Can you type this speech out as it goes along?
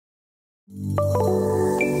Trim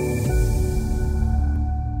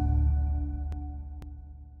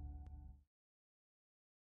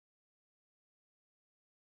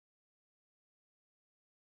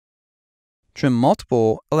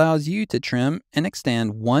Multiple allows you to trim and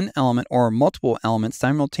extend one element or multiple elements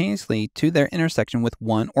simultaneously to their intersection with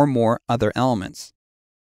one or more other elements.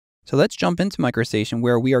 So let's jump into Microstation,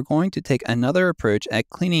 where we are going to take another approach at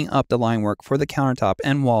cleaning up the line work for the countertop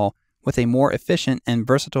and wall with a more efficient and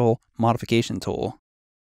versatile modification tool.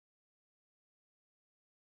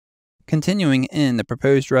 Continuing in the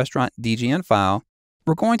proposed restaurant DGN file,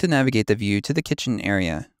 we're going to navigate the view to the kitchen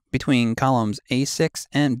area between columns A6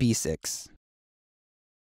 and B6.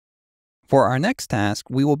 For our next task,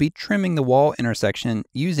 we will be trimming the wall intersection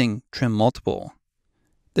using Trim Multiple.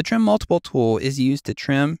 The Trim Multiple tool is used to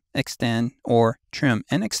trim, extend, or trim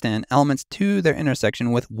and extend elements to their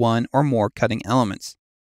intersection with one or more cutting elements.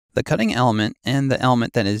 The cutting element and the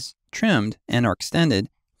element that is trimmed and or extended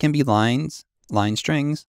can be lines, line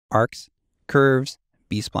strings, arcs, curves,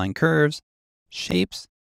 B-spline curves, shapes,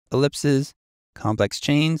 ellipses, complex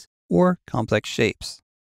chains, or complex shapes.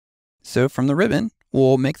 So from the ribbon,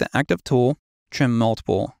 we'll make the active tool Trim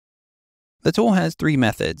Multiple. The tool has three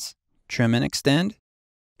methods: trim and extend,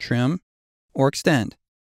 trim, or extend.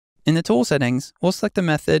 In the tool settings, we'll select the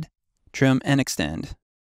method trim and extend.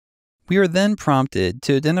 We are then prompted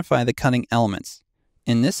to identify the cutting elements.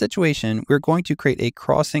 In this situation, we're going to create a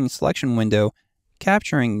crossing selection window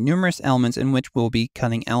capturing numerous elements in which we'll be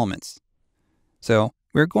cutting elements. So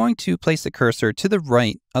we're going to place the cursor to the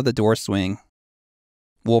right of the door swing.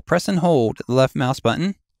 We'll press and hold the left mouse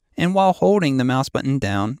button, and while holding the mouse button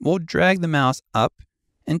down, we'll drag the mouse up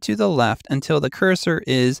and to the left until the cursor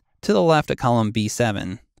is to the left of column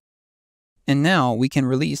B7. And now we can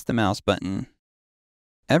release the mouse button.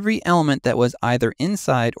 Every element that was either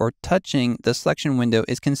inside or touching the selection window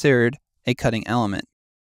is considered a cutting element.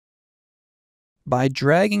 By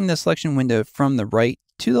dragging the selection window from the right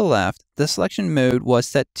to the left, the selection mode was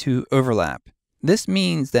set to overlap. This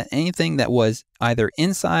means that anything that was either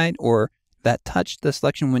inside or that touched the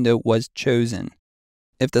selection window was chosen.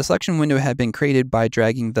 If the selection window had been created by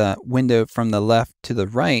dragging the window from the left to the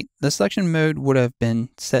right, the selection mode would have been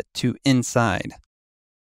set to inside.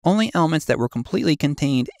 Only elements that were completely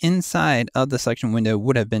contained inside of the selection window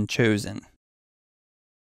would have been chosen.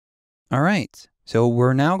 All right, so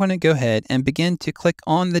we're now going to go ahead and begin to click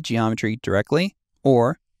on the geometry directly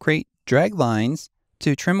or create drag lines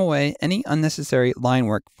to trim away any unnecessary line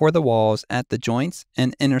work for the walls at the joints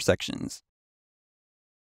and intersections.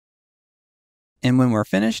 And when we're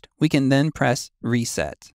finished, we can then press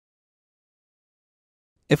Reset.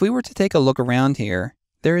 If we were to take a look around here,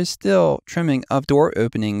 there is still trimming of door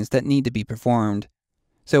openings that need to be performed.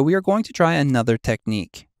 So we are going to try another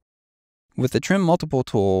technique. With the Trim Multiple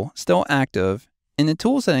tool still active, in the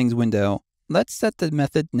Tool Settings window, let's set the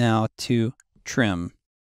method now to Trim.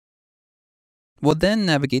 We'll then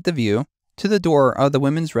navigate the view to the door of the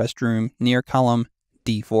women's restroom near column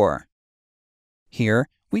D4. Here,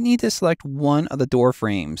 we need to select one of the door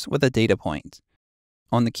frames with a data point.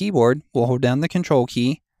 On the keyboard, we'll hold down the Control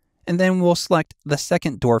key, and then we'll select the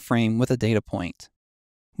second door frame with a data point.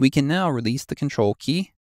 We can now release the Control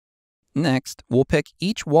key. Next, we'll pick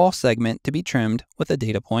each wall segment to be trimmed with a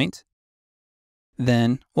data point.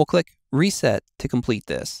 Then, we'll click Reset to complete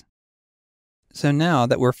this. So now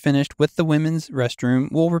that we're finished with the women's restroom,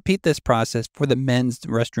 we'll repeat this process for the men's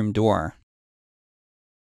restroom door.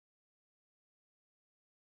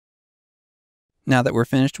 Now that we're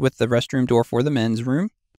finished with the restroom door for the men's room,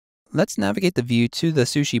 let's navigate the view to the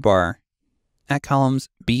sushi bar at columns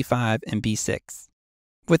B5 and B6.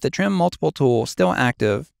 With the Trim Multiple tool still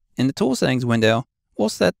active, in the Tool Settings window, we'll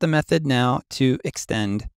set the method now to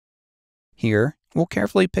Extend. Here, we'll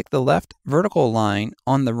carefully pick the left vertical line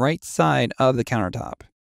on the right side of the countertop,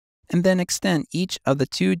 and then extend each of the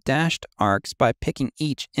two dashed arcs by picking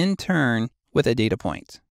each in turn with a data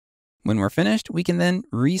point. When we're finished, we can then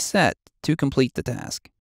reset to complete the task.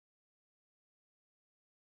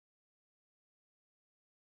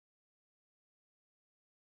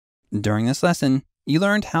 During this lesson, you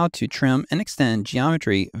learned how to trim and extend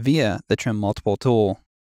geometry via the Trim Multiple tool.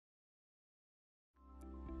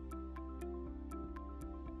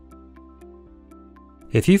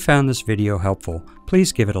 If you found this video helpful,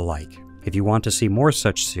 please give it a like. If you want to see more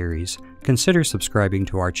such series, consider subscribing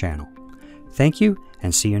to our channel. Thank you,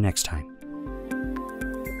 and see you next time.